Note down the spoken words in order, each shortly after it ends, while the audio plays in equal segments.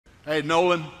Hey,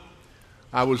 Nolan,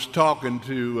 I was talking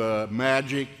to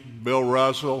Magic, Bill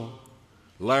Russell,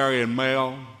 Larry, and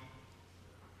Mel.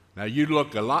 Now, you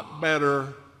look a lot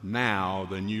better now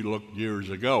than you looked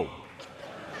years ago.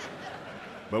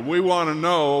 But we want to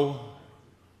know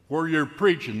where you're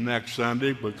preaching next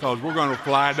Sunday because we're going to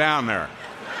fly down there.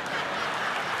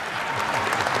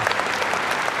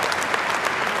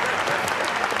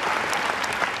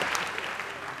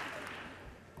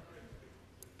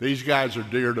 These guys are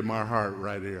dear to my heart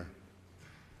right here.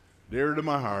 Dear to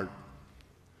my heart.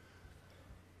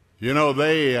 You know,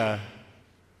 a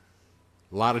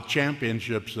lot of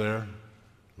championships there,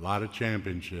 a lot of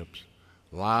championships,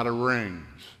 a lot of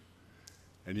rings.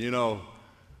 And you know,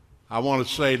 I want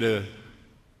to say to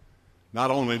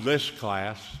not only this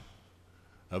class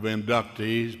of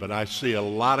inductees, but I see a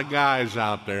lot of guys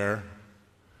out there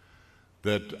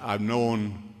that I've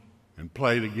known and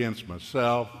played against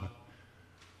myself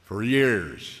for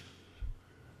years.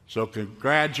 So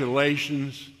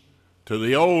congratulations to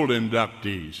the old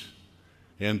inductees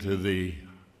into the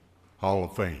Hall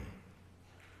of Fame.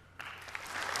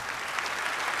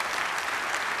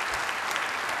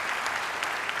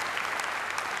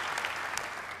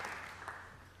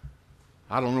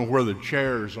 I don't know where the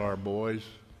chairs are, boys.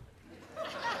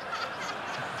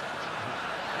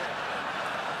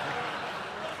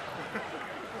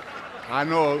 I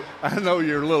know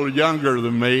you're a little younger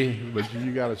than me, but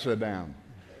you got to sit down.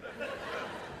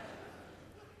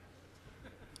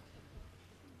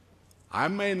 I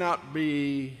may not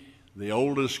be the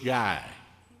oldest guy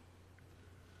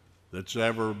that's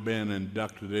ever been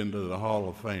inducted into the Hall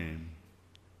of Fame,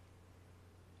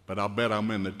 but I'll bet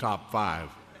I'm in the top 5.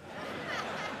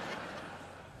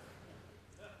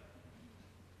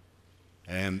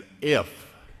 And if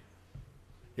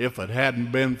it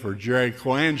hadn't been for Jerry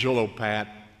Coangelo, Pat,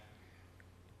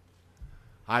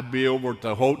 I'd be over at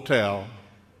the hotel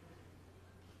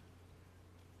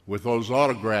with those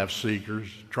autograph seekers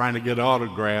trying to get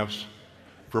autographs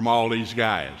from all these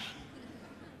guys.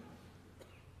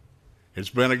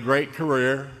 It's been a great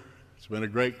career. It's been a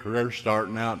great career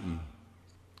starting out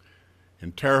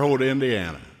in Terre Haute,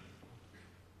 Indiana.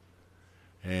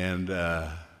 And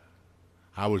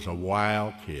I was a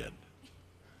wild kid.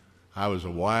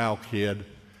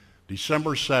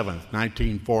 December 7th,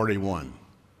 1941,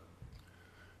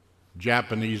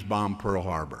 Japanese bombed Pearl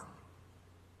Harbor.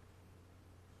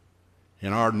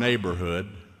 In our neighborhood,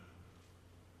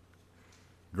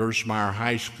 Gersmeyer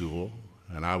High School,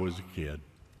 and I was a kid,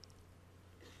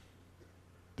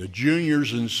 the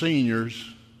juniors and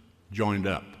seniors joined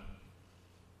up.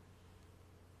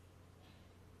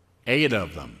 8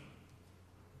 of them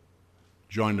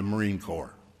joined the Marine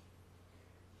Corps.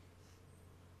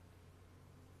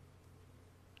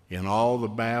 In all the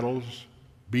battles,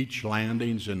 beach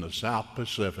landings in the South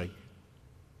Pacific,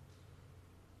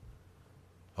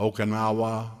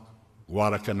 Okinawa,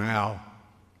 Guadalcanal,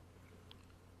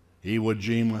 Iwo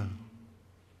Jima,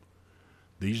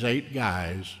 these 8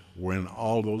 guys were in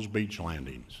all those beach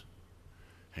landings.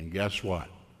 And guess what?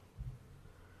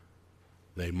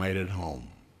 They made it home.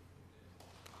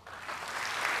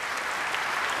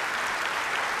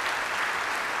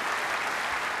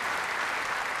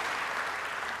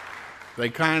 They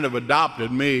kind of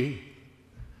adopted me,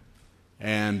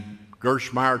 and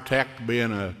Gersmeyer Tech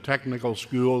being a technical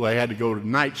school, they had to go to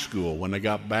night school when they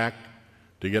got back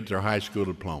to get their high school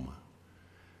diploma.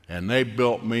 And they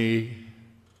built me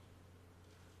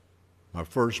my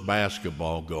first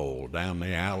basketball goal down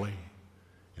the alley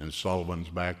in Sullivan's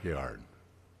backyard.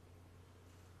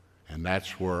 And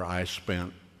that's where I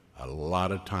spent a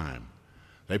lot of time.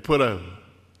 They put a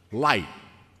light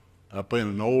up in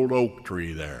an old oak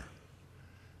tree there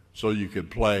so you could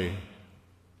play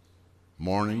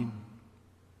morning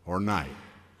or night.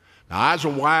 Now, I was a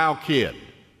wild kid.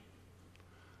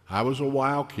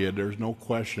 There's no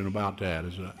question about that.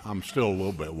 I'm still a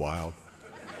little bit wild.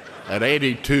 At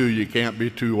 82, you can't be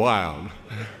too wild.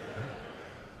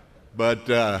 But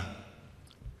I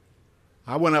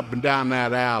went up and down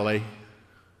that alley,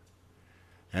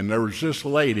 and there was this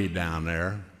lady down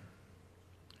there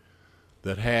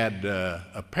that had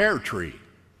a pear tree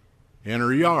in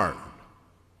her yard.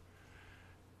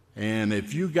 And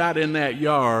if you got in that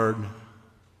yard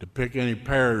to pick any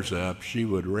pears up, she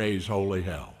would raise holy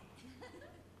hell.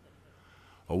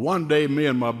 Well, one day, me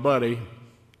and my buddy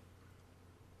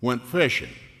went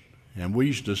fishing, and we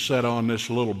used to sit on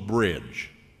this little bridge,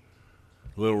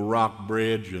 little rock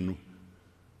bridge, and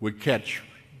we'd catch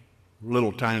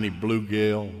little tiny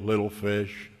bluegill, little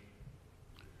fish.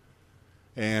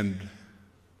 And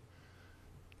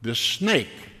this snake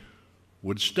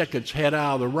would stick its head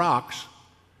out of the rocks,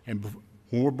 and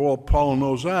when we're both pulling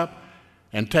those up,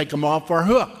 and take them off our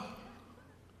hook.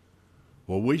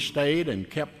 Well, we stayed and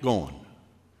kept going,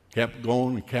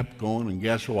 and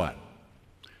guess what?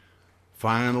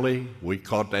 Finally, we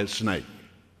caught that snake,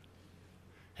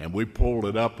 and we pulled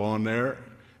it up on there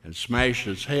and smashed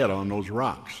its head on those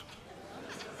rocks.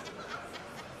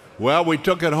 Well, we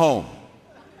took it home,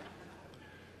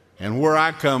 and where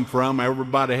I come from,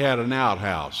 everybody had an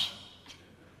outhouse,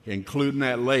 including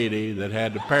that lady that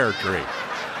had the pear tree.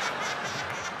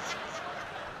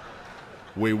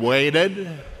 We waited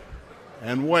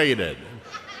and waited.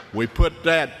 We put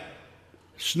that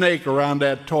snake around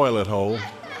that toilet hole,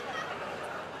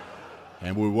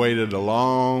 and we waited a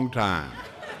long time.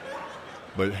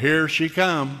 But here she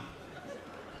come.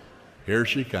 Here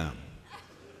she come.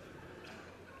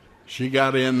 She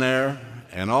got in there,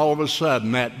 and all of a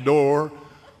sudden that door,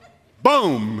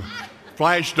 boom,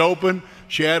 flashed open.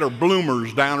 She had her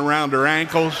bloomers down around her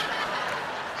ankles.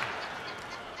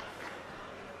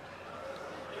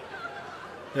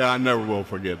 Yeah, I never will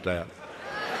forget that.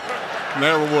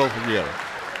 Never will forget it.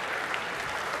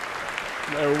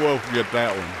 Never will forget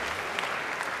that one.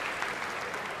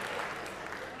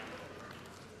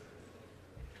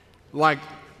 Like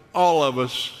all of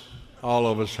us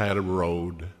had a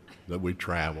road that we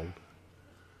traveled.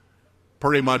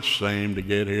 Pretty much same to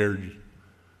get here.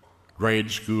 Grade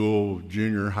school,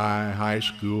 junior high, high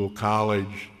school,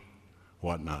 college,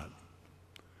 whatnot.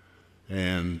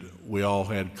 And we all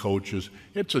had coaches.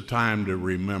 It's a time to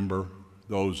remember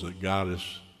those that got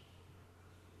us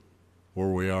where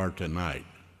we are tonight.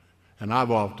 And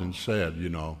I've often said, you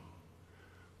know,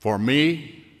 for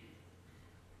me,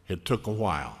 it took a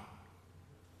while,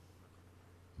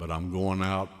 but I'm going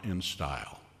out in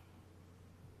style.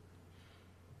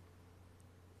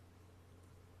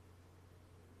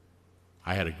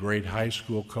 I had a great high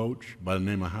school coach by the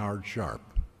name of Howard Sharp.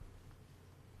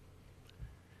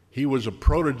 He was a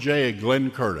protege of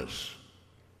Glenn Curtis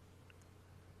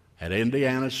at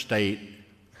Indiana State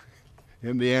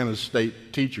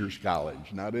Teachers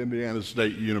College, not Indiana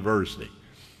State University.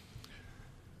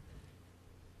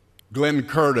 Glenn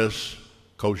Curtis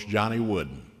coached Johnny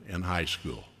Wooden in high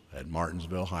school at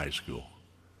Martinsville High School.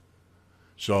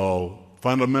 So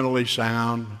fundamentally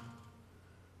sound.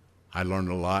 I learned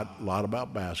a lot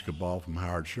about basketball from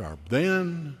Howard Sharp.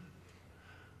 Then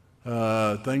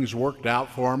things worked out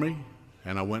for me,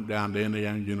 and I went down to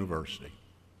Indiana University.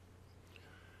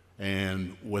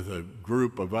 And with a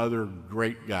group of other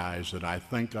great guys that I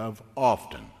think of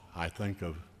often, I think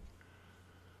of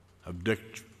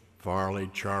Dick Farley,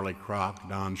 Charlie Crock,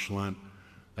 Don Schlint,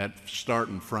 that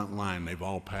starting front line, they've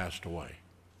all passed away.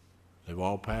 They've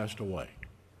all passed away.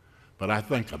 But I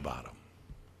think about them.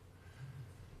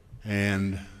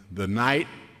 And the night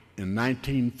in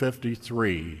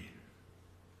 1953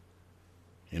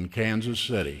 in Kansas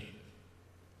City,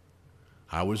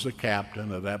 I was the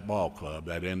captain of that ball club,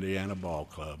 that Indiana ball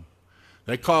club.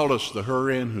 They called us the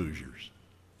Hurricane Hoosiers.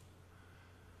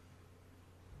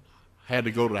 I had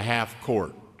to go to half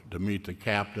court to meet the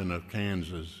captain of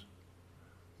Kansas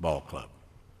ball club.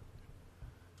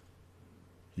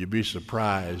 You'd be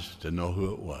surprised to know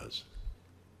who it was.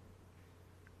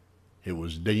 It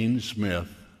was Dean Smith,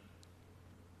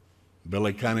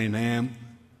 Billy Cunningham,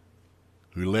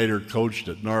 who later coached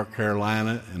at North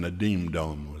Carolina, and the Dean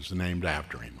Dome was named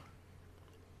after him.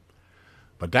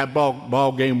 But that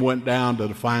ball game went down to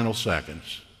the final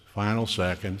seconds,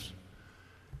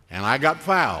 and I got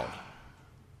fouled.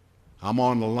 I'm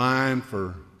on the line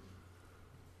for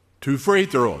 2 free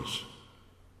throws.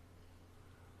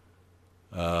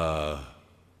 Fog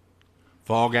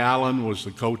Allen was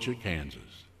the coach at Kansas.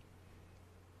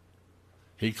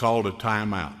 He called a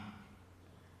timeout.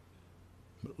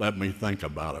 But let me think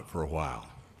about it for a while.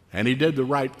 And he did the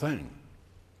right thing.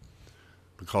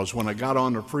 Because when I got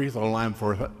on the free throw line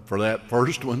for that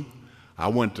first one, I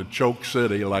went to Choke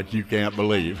City like you can't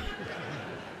believe.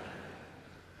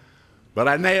 But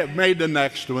I made the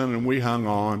next one, and we hung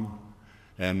on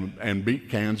and beat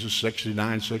Kansas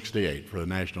 69-68 for the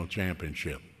national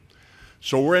championship.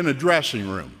 So we're in the dressing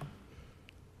room,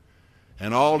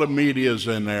 and all the media's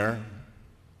in there,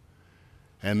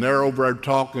 and they're over there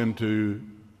talking to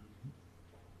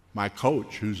my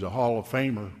coach, who's a Hall of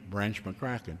Famer, Branch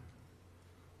McCracken.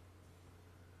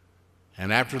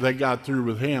 And after they got through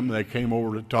with him, they came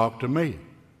over to talk to me.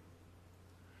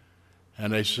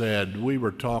 And they said, we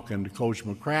were talking to Coach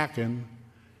McCracken,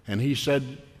 and he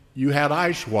said, you had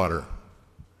ice water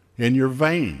in your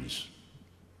veins.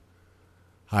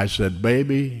 I said,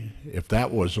 baby, if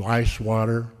that was ice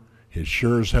water, it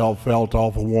sure as hell felt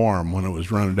awful warm when it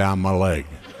was running down my leg.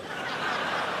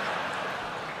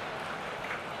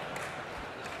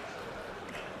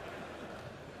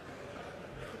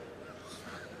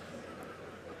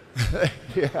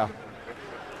 Yeah.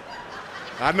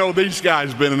 I know these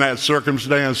guys been in that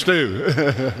circumstance too.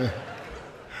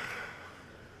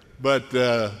 But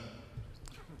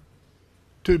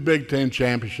 2 Big Ten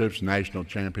championships, national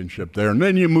championship there, and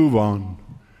then you move on.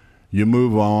 You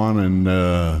move on,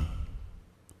 and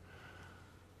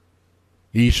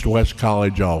East-West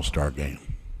College All-Star Game.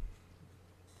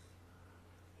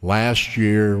 Last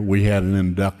year, we had an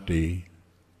inductee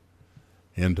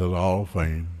into the Hall of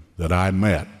Fame that I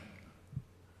met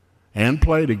and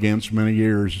played against many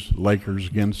years, Lakers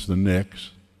against the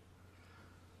Knicks,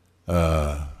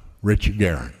 Richie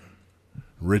Guerin.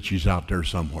 Richie's out there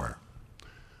somewhere.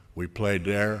 We played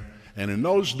there, and in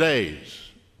those days,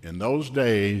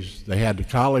 they had the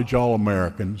college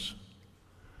All-Americans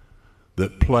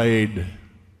that played,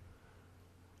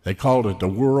 they called it the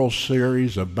World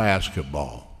Series of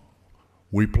Basketball.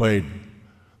 We played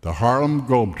the Harlem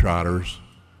Globetrotters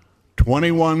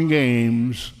 21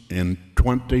 games in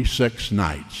 26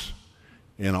 nights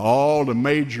in all the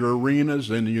major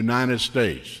arenas in the United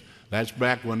States. That's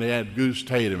back when they had Goose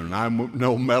Tatum, and I'm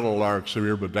no Meadowlarks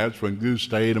here, but that's when Goose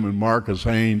Tatum and Marcus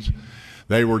Haynes,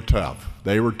 they were tough.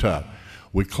 They were tough.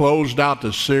 We closed out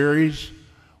the series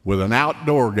with an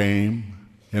outdoor game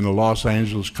in the Los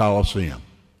Angeles Coliseum.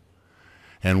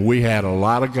 And we had a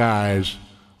lot of guys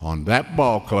on that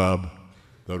ball club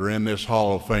that are in this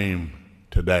Hall of Fame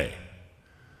today.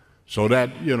 So that,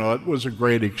 it was a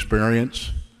great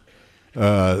experience,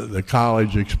 the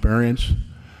college experience.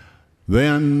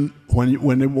 Then when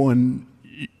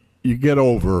you get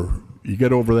over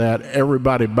that,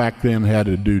 everybody back then had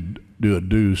to do a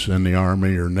deuce in the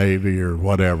Army or Navy or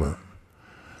whatever.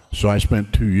 So I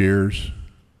spent 2 years.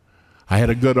 I had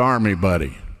a good Army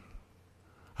buddy.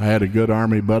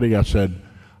 I said,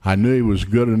 I knew he was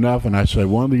good enough, and I said,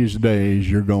 one of these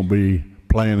days you're going to be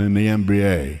playing in the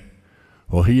NBA.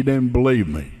 Well, he didn't believe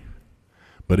me,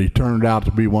 but he turned out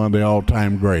to be one of the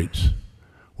all-time greats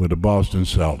with the Boston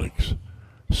Celtics,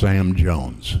 Sam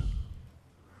Jones.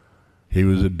 He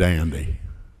was a dandy.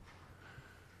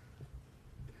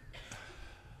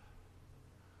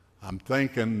 I'm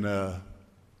thinking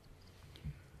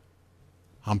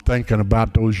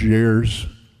about those years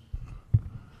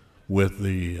with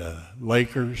the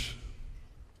Lakers.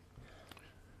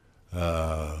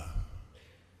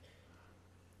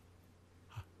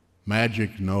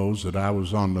 Magic knows that I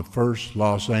was on the first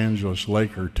Los Angeles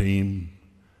Laker team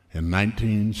in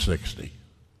 1960.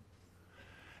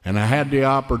 And I had the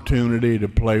opportunity to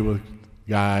play with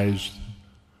guys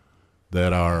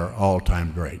that are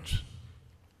all-time greats.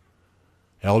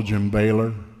 Elgin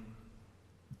Baylor,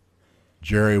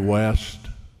 Jerry West,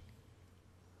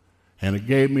 and it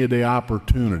gave me the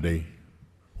opportunity,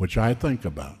 which I think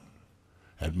about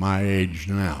at my age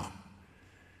now,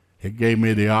 it gave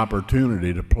me the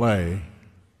opportunity to play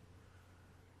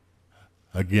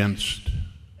against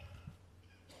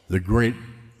the great,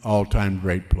 all-time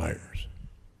great players.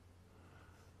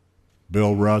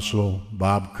 Bill Russell,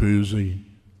 Bob Cousy,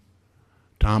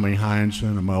 Tommy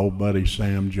Heinsohn, and my old buddy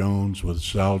Sam Jones with the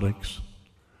Celtics,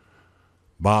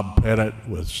 Bob Pettit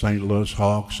with St. Louis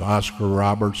Hawks, Oscar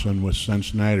Robertson with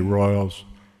Cincinnati Royals,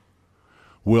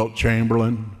 Wilt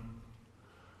Chamberlain,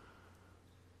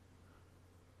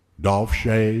 Dolph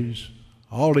Schayes.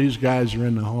 All these guys are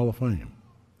in the Hall of Fame.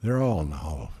 They're all in the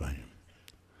Hall of Fame.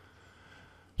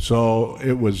 So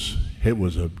it was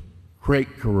a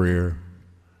great career,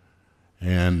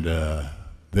 and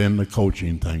then the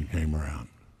coaching thing came around.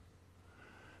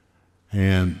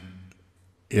 And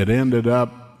it ended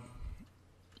up,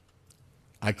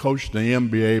 I coached the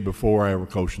NBA before I ever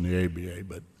coached in the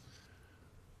ABA,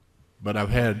 but I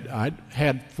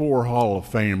had 4 Hall of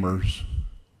Famers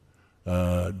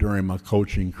during my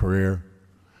coaching career.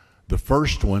 The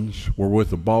first ones were with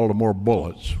the Baltimore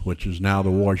Bullets, which is now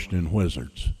the Washington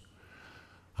Wizards.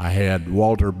 I had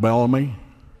Walter Bellamy,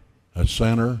 a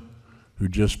center who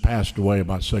just passed away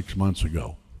about 6 months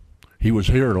ago. He was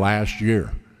here last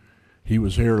year.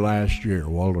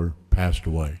 Walter passed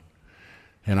away.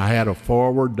 And I had a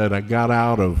forward that I got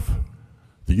out of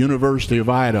the University of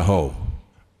Idaho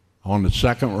on the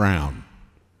second round.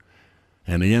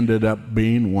 And he ended up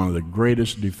being one of the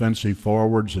greatest defensive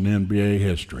forwards in NBA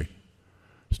history.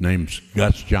 His name's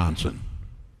Gus Johnson.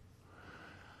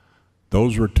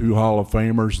 Those were 2 Hall of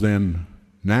Famers. Then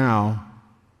now,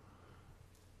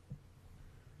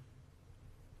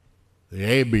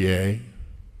 the ABA,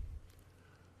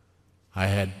 I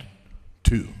had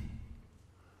 2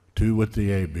 with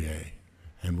the ABA,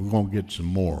 and we're going to get some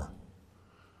more.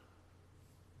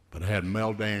 But I had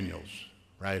Mel Daniels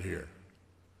right here.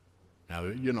 Now,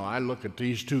 I look at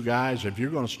these 2 guys. If you're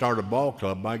going to start a ball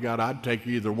club, by God, I'd take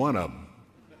either one of them.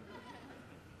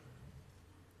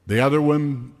 The other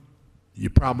one you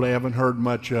probably haven't heard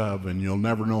much of, and you'll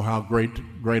never know how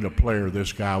great a player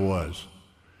this guy was.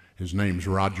 His name's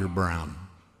Roger Brown,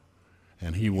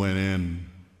 and he went in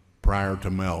prior to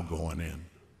Mel going in.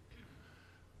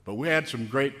 But we had some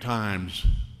great times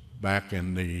back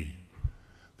in the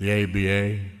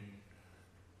ABA.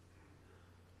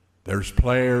 There's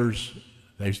players,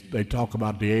 they talk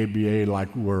about the ABA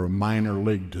like we're a minor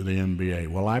league to the NBA.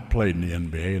 Well, I played in the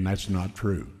NBA, and that's not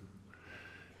true.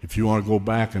 If you want to go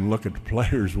back and look at the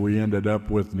players we ended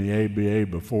up with in the ABA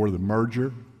before the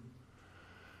merger,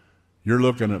 you're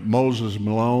looking at Moses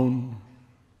Malone,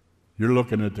 you're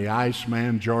looking at the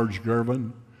Iceman, George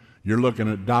Gervin, you're looking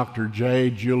at Dr. J,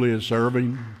 Julius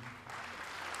Erving.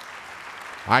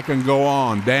 I can go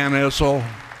on, Dan Issel.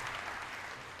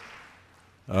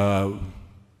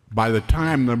 By the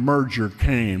time the merger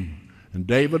came, and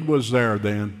David was there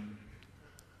then,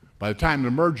 by the time the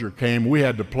merger came, we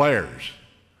had the players.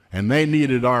 And they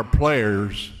needed our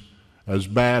players as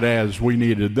bad as we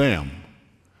needed them,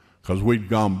 because we'd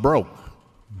gone broke.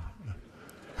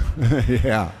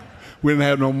 Yeah, we didn't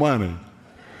have no money.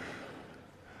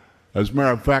 As a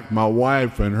matter of fact, my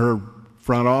wife and her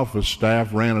front office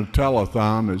staff ran a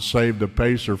telethon that saved the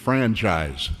Pacer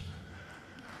franchise.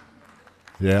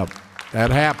 Yeah,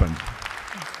 that happened.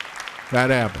 That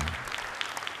happened.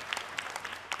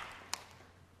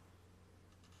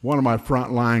 One of my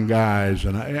frontline guys,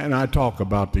 and I talk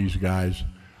about these guys,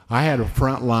 I had a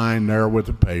front line there with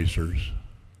the Pacers,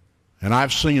 and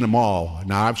I've seen them all.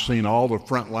 Now, I've seen all the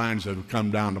front lines that have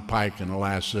come down the pike in the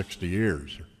last 60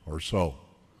 years or so.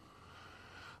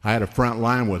 I had a front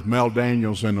line with Mel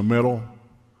Daniels in the middle,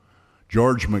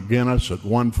 George McGinnis at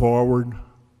one forward,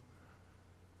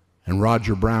 and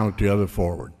Roger Brown at the other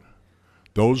forward.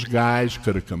 Those guys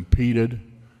could have competed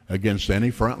against any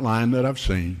front line that I've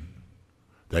seen.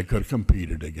 They could have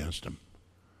competed against them.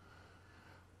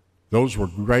 Those were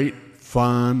great,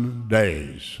 fun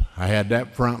days. I had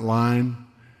that front line.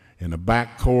 In the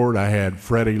back court, I had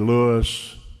Freddie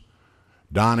Lewis,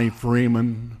 Donnie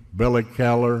Freeman, Billy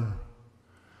Keller,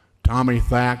 Tommy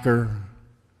Thacker.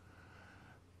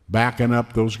 Backing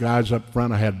up those guys up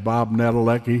front, I had Bob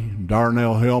Nedelecki,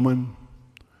 Darnell Hillman,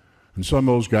 and some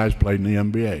of those guys played in the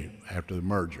NBA after the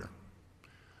merger.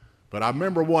 But I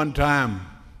remember one time,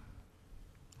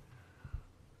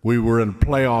 we were in a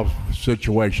playoff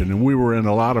situation, and we were in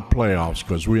a lot of playoffs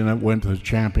because we went to the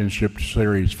championship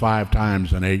series 5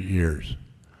 times in 8 years.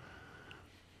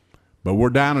 But we're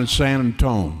down in San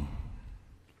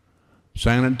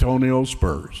Antonio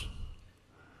Spurs.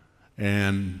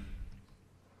 And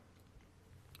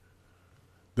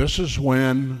this is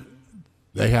when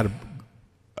they had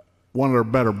one of their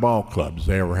better ball clubs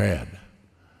they ever had.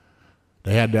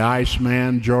 They had the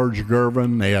Iceman, George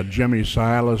Gervin. They had Jimmy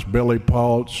Silas, Billy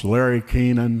Paltz, Larry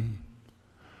Keenan,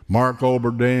 Mark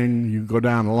Oberding. You go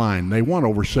down the line. They won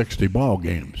over 60 ball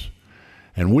games.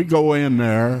 And we go in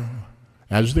there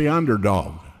as the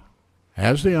underdog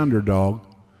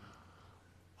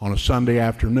on a Sunday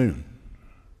afternoon.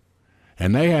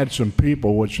 And they had some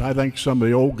people, which I think some of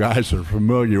the old guys are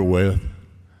familiar with,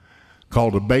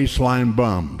 called the baseline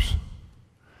bums.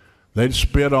 They'd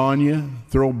spit on you,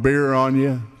 throw beer on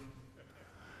you.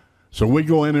 So we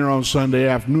go in there on Sunday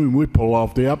afternoon, we pull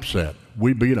off the upset.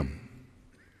 We beat them.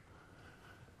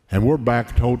 And we're back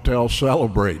at the hotel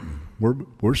celebrating.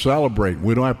 We're celebrating.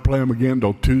 We don't have to play them again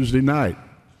until Tuesday night.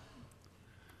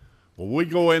 Well, we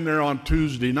go in there on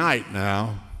Tuesday night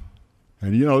now,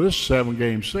 and you know, this is a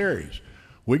 7-game series.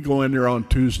 We go in there on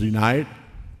Tuesday night,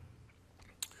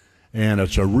 and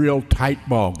it's a real tight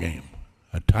ball game,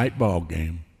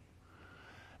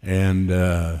 And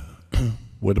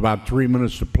with about 3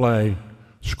 minutes to play,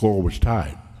 the score was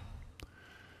tied.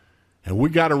 And we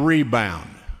got a rebound.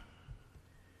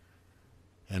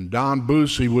 And Don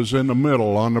Busey was in the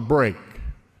middle on the break.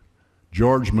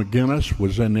 George McGinnis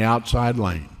was in the outside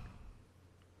lane.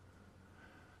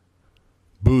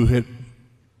 Boo hit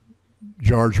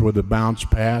George with a bounce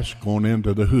pass going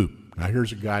into the hoop. Now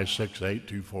here's a guy 6'8",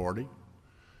 240.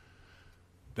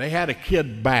 They had a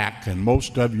kid back, and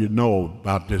most of you know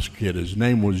about this kid. His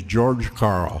name was George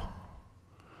Karl,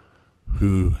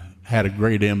 who had a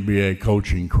great NBA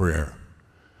coaching career.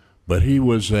 But he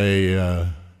was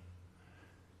a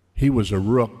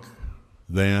rook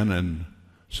then, and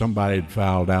somebody had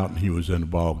fouled out, and he was in the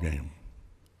ball game.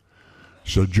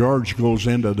 So George goes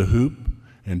into the hoop,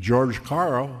 and George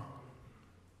Karl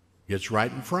gets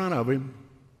right in front of him,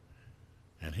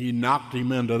 and he knocked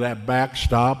him into that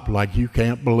backstop like you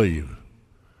can't believe.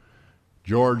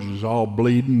 George is all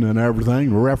bleeding and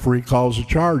everything. The referee calls a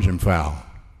charging foul.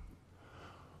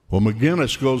 Well,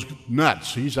 McGinnis goes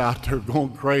nuts. He's out there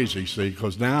going crazy, see,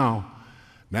 because now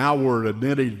we're at a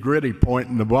nitty-gritty point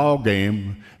in the ball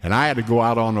game, and I had to go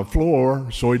out on the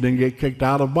floor so he didn't get kicked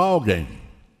out of the ball game.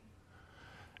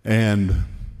 And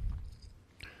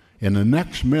in the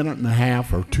next minute and a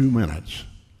half or 2 minutes,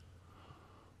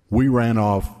 we ran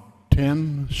off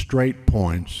 10 straight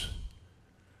points,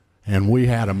 and we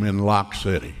had them in Lock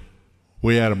City.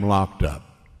 We had them locked up.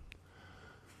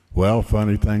 Well,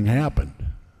 funny thing happened.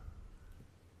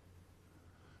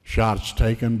 Shots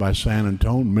taken by San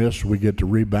Antonio, missed. We get the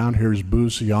rebound. Here's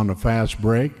Boosie on the fast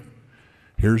break.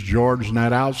 Here's George in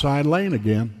that outside lane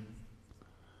again.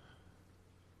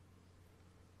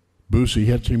 Boosie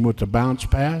hits him with the bounce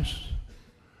pass.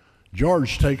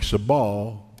 George takes the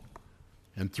ball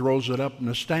and throws it up in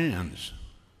the stands.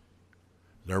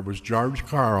 There was George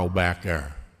Carl back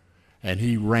there, and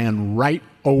he ran right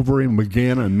over him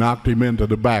again and knocked him into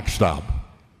the backstop.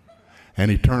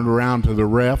 And he turned around to the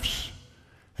refs,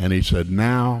 and he said,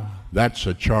 "Now that's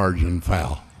a charging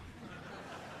foul."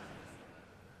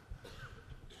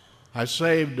 I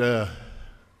saved the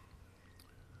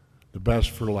best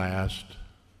for last.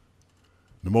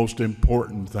 The most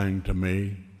important thing to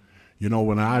me, you know,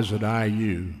 when I was at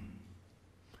IU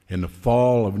in the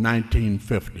fall of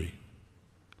 1950,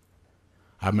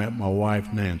 I met my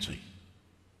wife, Nancy.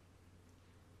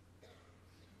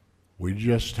 We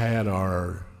just had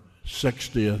our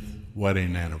 60th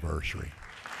wedding anniversary.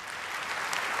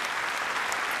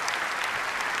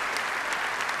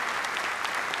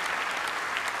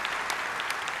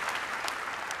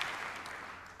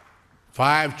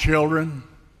 Five children,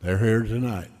 they're here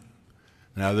tonight.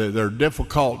 Now, they're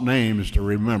difficult names to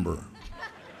remember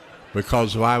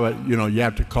because if I would, you know, you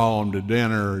have to call them to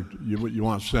dinner, you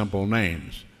want simple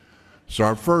names. So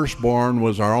our firstborn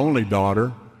was our only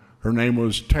daughter. Her name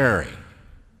was Terry,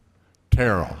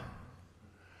 Terrell.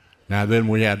 Now then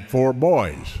we had four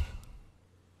boys,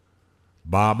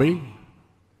 Bobby,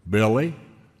 Billy,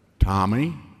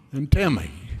 Tommy, and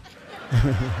Timmy.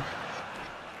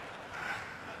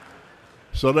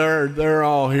 So they're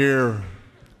all here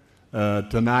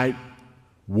tonight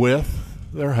with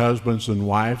their husbands and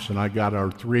wives, and I got our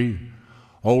three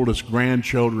oldest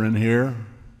grandchildren here,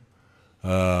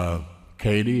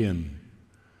 Katie and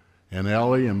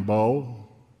Ellie and Bo.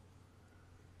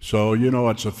 So, you know,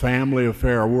 it's a family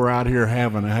affair. We're out here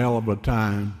having a hell of a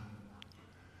time.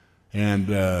 And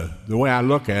the way I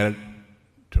look at it,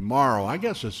 tomorrow, I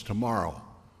guess it's tomorrow,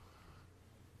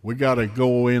 we got to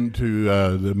go into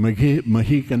the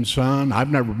Mohican Sun. I've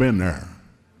never been there.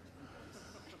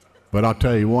 But I'll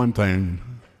tell you one thing,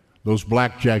 those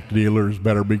blackjack dealers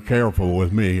better be careful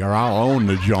with me or I'll own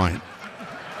the joint.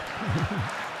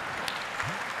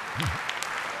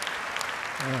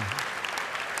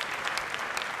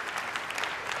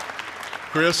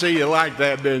 Chrissy, you liked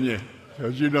that, didn't you?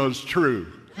 Because you know it's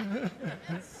true.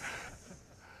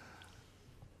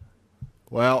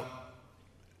 Well,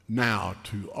 now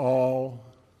to all,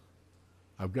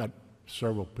 I've got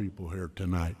several people here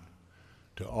tonight,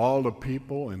 to all the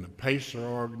people in the Pacer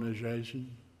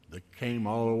organization that came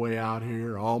all the way out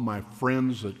here, all my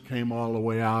friends that came all the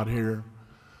way out here,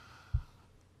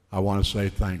 I want to say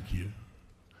thank you.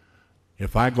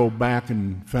 If I go back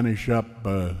and finish up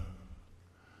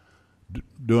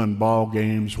doing ball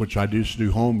games, which I used to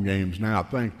do home games now, I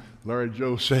think Larry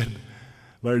Joe said,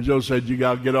 you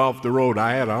got to get off the road.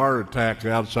 I had a heart attack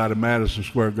outside of Madison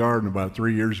Square Garden about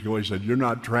 3 years ago. He said, you're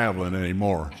not traveling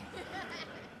anymore.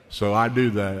 So I do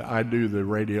the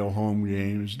radio home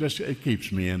games. It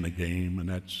keeps me in the game, and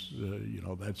that's,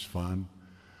 that's fun.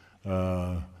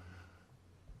 But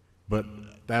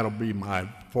that'll be my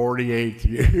 48th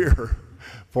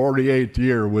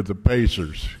year with the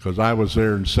Pacers, because I was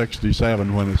there in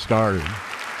 '67 when it started.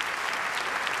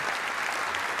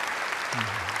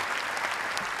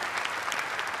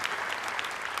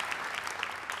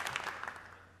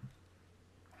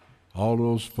 All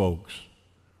those folks.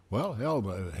 Well, hell,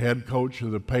 the head coach of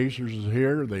the Pacers is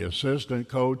here, the assistant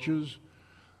coaches,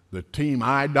 the team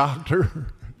eye doctor.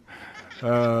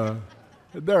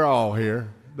 They're all here.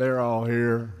 They're all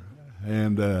here.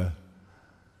 And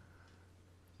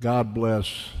God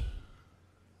bless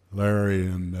Larry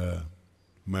and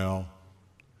Mel.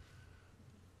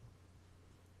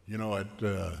 You know,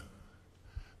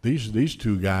 these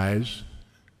two guys,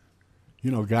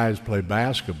 you know, guys play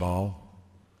basketball,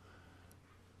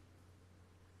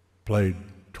 played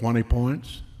 20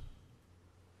 points,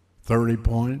 30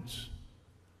 points.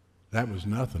 That was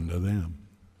nothing to them.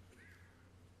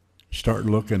 Start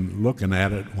looking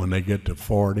at it when they get to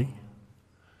 40.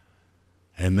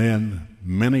 And then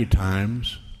many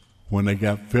times when they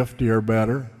got 50 or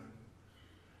better,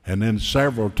 and then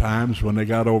several times when they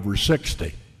got over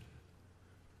 60.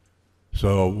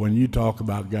 So when you talk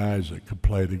about guys that could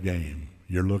play the game,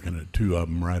 you're looking at two of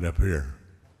them right up here.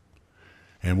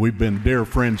 And we've been dear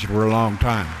friends for a long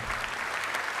time.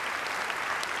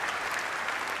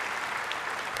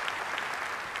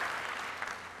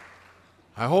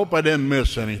 I hope I didn't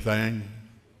miss anything,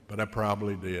 but I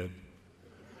probably did.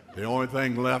 The only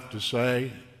thing left to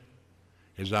say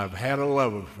is I've had a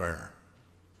love affair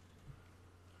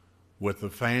with the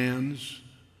fans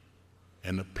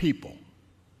and the people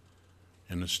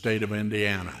in the state of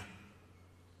Indiana.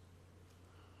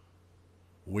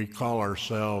 We call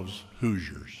ourselves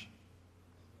Hoosiers.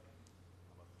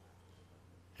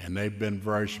 And they've been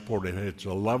very supportive. It's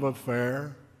a love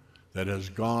affair that has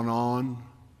gone on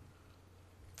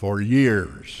for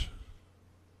years,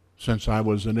 since I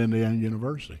was at Indiana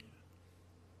University.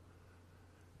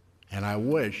 And I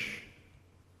wish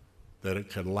that it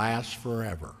could last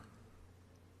forever.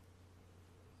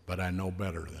 But I know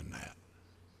better than that.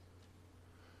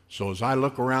 So as I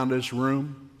look around this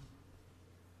room,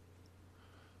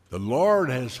 the Lord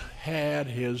has had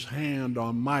his hand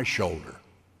on my shoulder.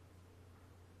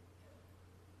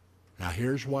 Now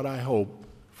here's what I hope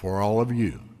for all of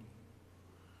you.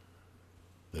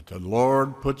 That the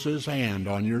Lord puts his hand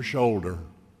on your shoulder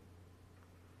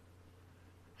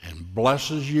and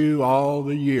blesses you all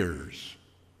the years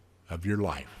of your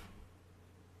life.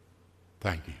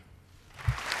 Thank you.